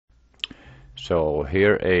So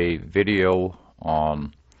here a video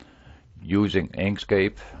on using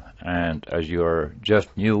Inkscape, and as you're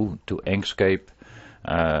just new to Inkscape,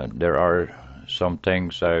 there are some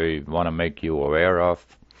things I want to make you aware of.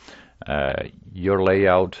 Your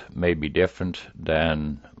layout may be different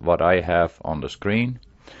than what I have on the screen,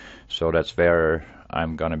 so that's where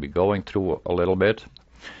I'm going to be going through a little bit.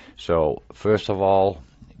 So first of all,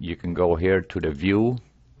 you can go here to the view,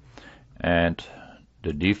 and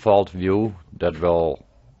the default view that will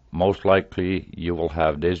most likely you will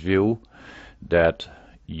have this view that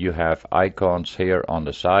you have icons here on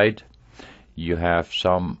the side, you have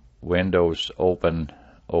some windows open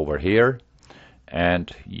over here,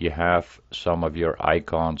 and you have some of your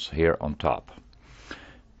icons here on top.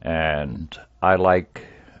 And I like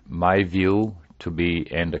my view to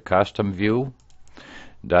be in the custom view.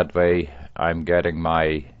 That way I'm getting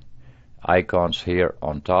my icons here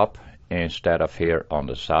on top instead of here on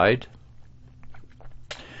the side.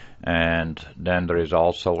 And then there is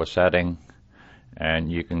also a setting,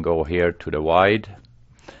 and you can go here to the wide,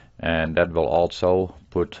 and that will also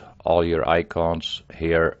put all your icons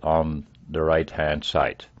here on the right hand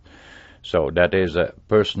side. So that is a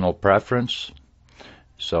personal preference.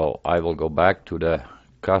 So I will go back to the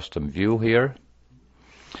custom view here,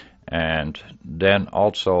 and then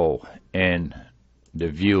also in the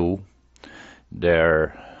view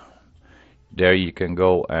there you can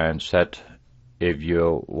go and set if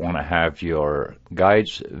you want to have your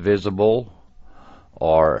guides visible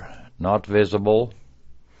or not visible.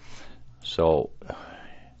 So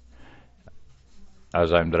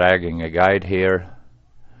as I'm dragging a guide here,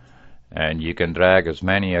 and you can drag as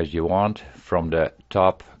many as you want from the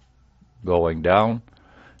top going down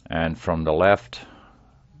and from the left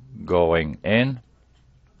going in.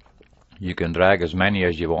 You can drag as many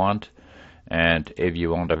as you want, and if you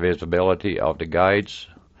want the visibility of the guides,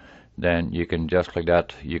 then you can just like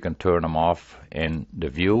that, you can turn them off in the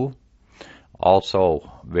view.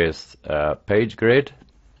 Also with page grid,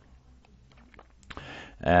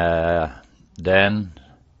 then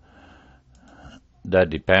that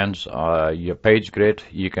depends. Your page grid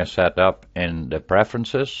you can set up in the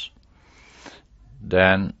preferences.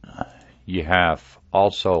 Then you have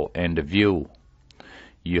also in the view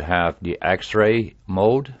you have the X-ray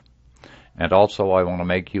mode, and also I want to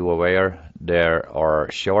make you aware there are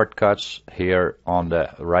shortcuts here on the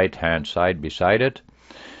right hand side beside it.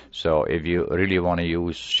 So if you really want to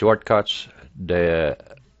use shortcuts, the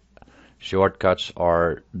shortcuts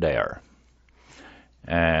are there.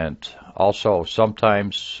 And also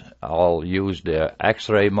sometimes I'll use the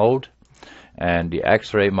X-ray mode, and the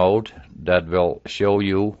X-ray mode that will show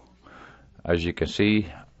you, as you can see,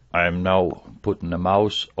 I'm now putting the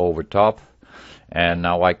mouse over top, and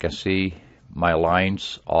now I can see my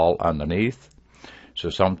lines all underneath. So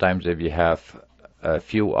sometimes if you have a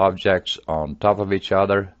few objects on top of each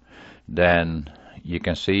other, then you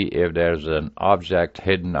can see if there's an object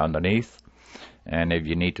hidden underneath, and if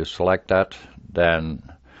you need to select that, then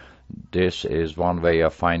this is one way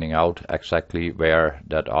of finding out exactly where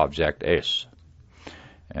that object is.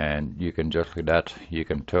 And you can just like that, you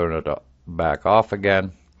can turn it back off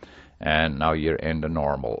again, and now you're in the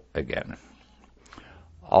normal again.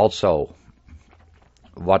 Also,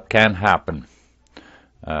 what can happen,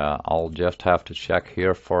 I'll just have to check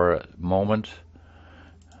here for a moment.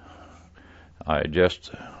 I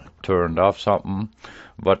just turned off something.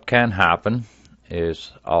 What can happen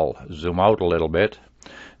is, I'll zoom out a little bit,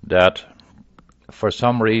 that for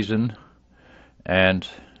some reason and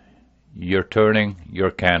you're turning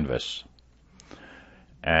your canvas,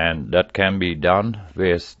 and that can be done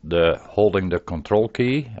with holding the control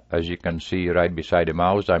key. As you can see right beside the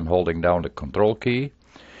mouse, I'm holding down the control key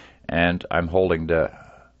and I'm holding the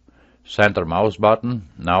center mouse button.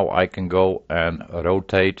 Now I can go and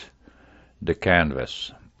rotate the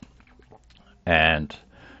canvas, and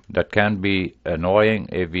that can be annoying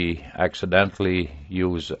if we accidentally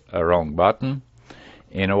use a wrong button.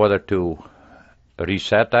 In order to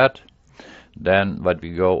reset that, then what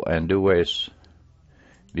we go and do is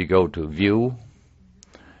we go to view,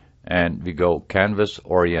 and we go canvas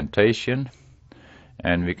orientation,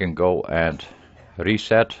 and we can go and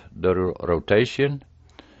reset the rotation,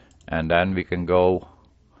 and then we can go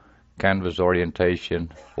canvas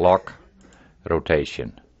orientation, lock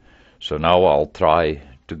rotation. So now I'll try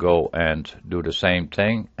to go and do the same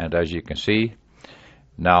thing, and as you can see,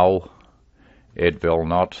 now it will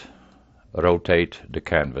not rotate the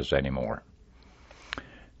canvas anymore.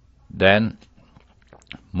 Then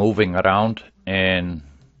moving around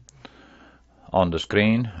on the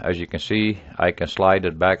screen, as you can see, I can slide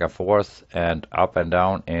it back and forth and up and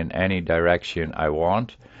down in any direction I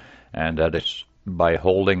want, and that is by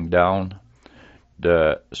holding down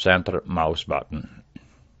the center mouse button.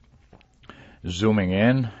 Zooming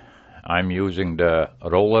in, I'm using the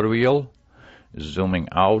roller wheel. Zooming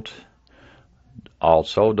out,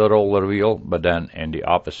 also the roller wheel, but then in the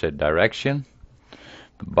opposite direction.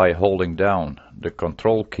 By holding down the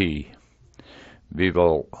control key, we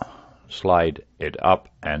will slide it up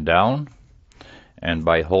and down, and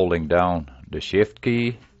by holding down the shift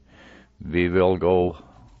key, we will go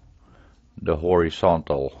the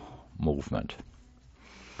horizontal movement.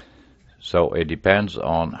 So it depends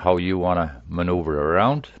on how you want to maneuver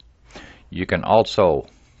around. You can also,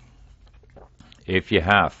 if you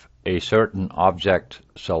have a certain object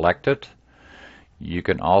selected, you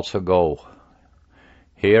can also go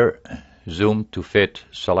here, zoom to fit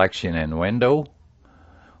selection in window,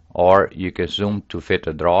 or you can zoom to fit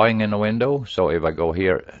a drawing in a window. So if I go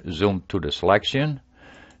here, zoom to the selection,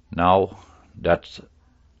 now that's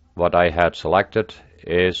what I had selected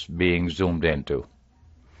is being zoomed into.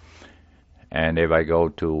 And if I go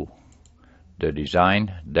to the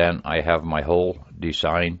design, then I have my whole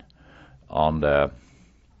design on the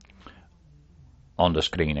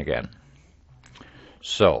screen again.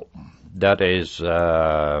 So that is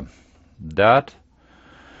that.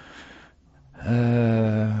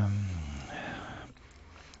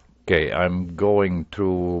 Okay, I'm going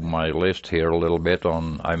through my list here a little bit.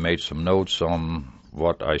 I made some notes on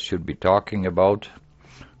what I should be talking about.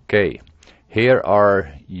 Okay, here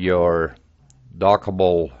are your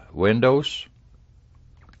dockable windows.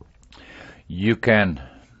 You can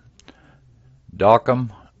dock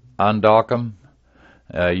them, undock them.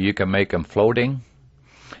 You can make them floating.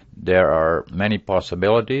 There are many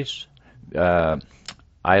possibilities.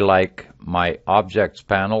 I like my objects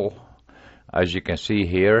panel. As you can see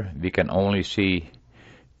here, we can only see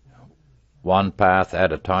one path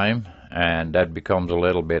at a time, and that becomes a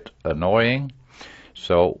little bit annoying.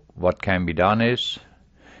 So what can be done is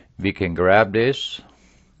we can grab this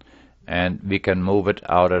and we can move it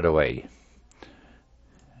out of the way.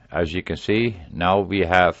 As you can see, now we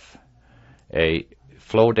have a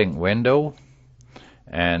floating window,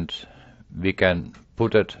 and we can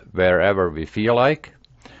put it wherever we feel like,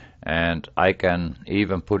 and I can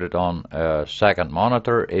even put it on a second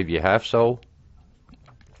monitor if you have so,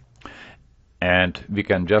 and we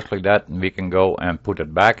can just like that, and we can go and put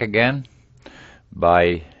it back again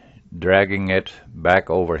by dragging it back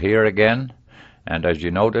over here again. And as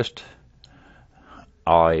you noticed,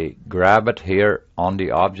 I grab it here on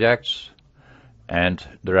the objects and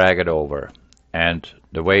drag it over, and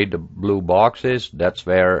the way the blue box is, that's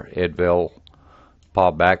where it will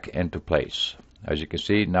pop back into place. As you can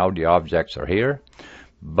see, now the objects are here,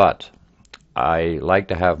 but I like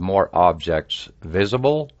to have more objects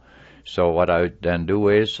visible. So what I then do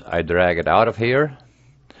is I drag it out of here,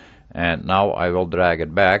 and now I will drag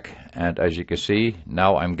it back, and as you can see,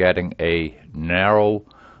 now I'm getting a narrow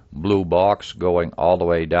blue box going all the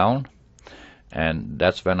way down, and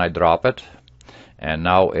that's when I drop it, and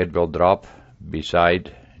now it will drop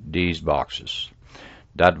beside these boxes.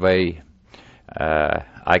 That way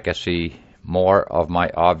I can see more of my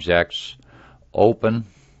objects open,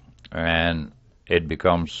 and it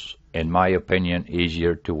becomes, in my opinion,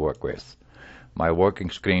 easier to work with. My working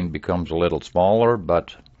screen becomes a little smaller,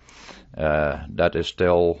 but that is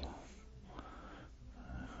still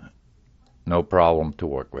no problem to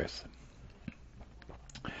work with.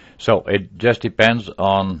 So it just depends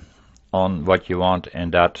on what you want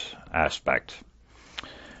in that aspect.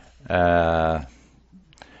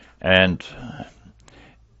 And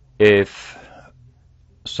if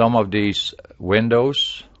some of these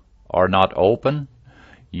windows are not open,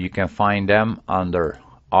 you can find them under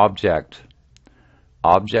Objects.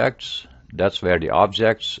 That's where the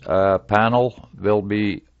Objects panel will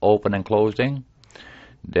be open and closing.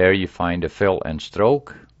 There you find the fill and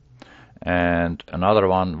stroke. And another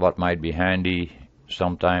one what might be handy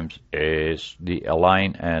sometimes is the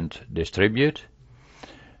align and distribute.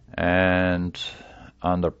 And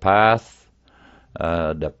under path,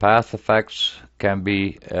 the path effects can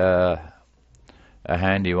be a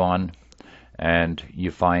handy one, and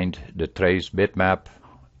you find the trace bitmap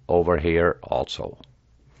over here also.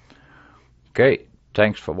 Okay,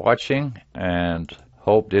 thanks for watching, and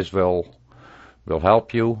hope this will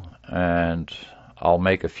help you, and I'll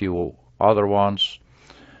make a few other ones,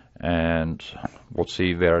 and we'll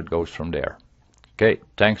see where it goes from there. Okay,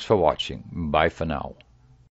 thanks for watching. Bye for now.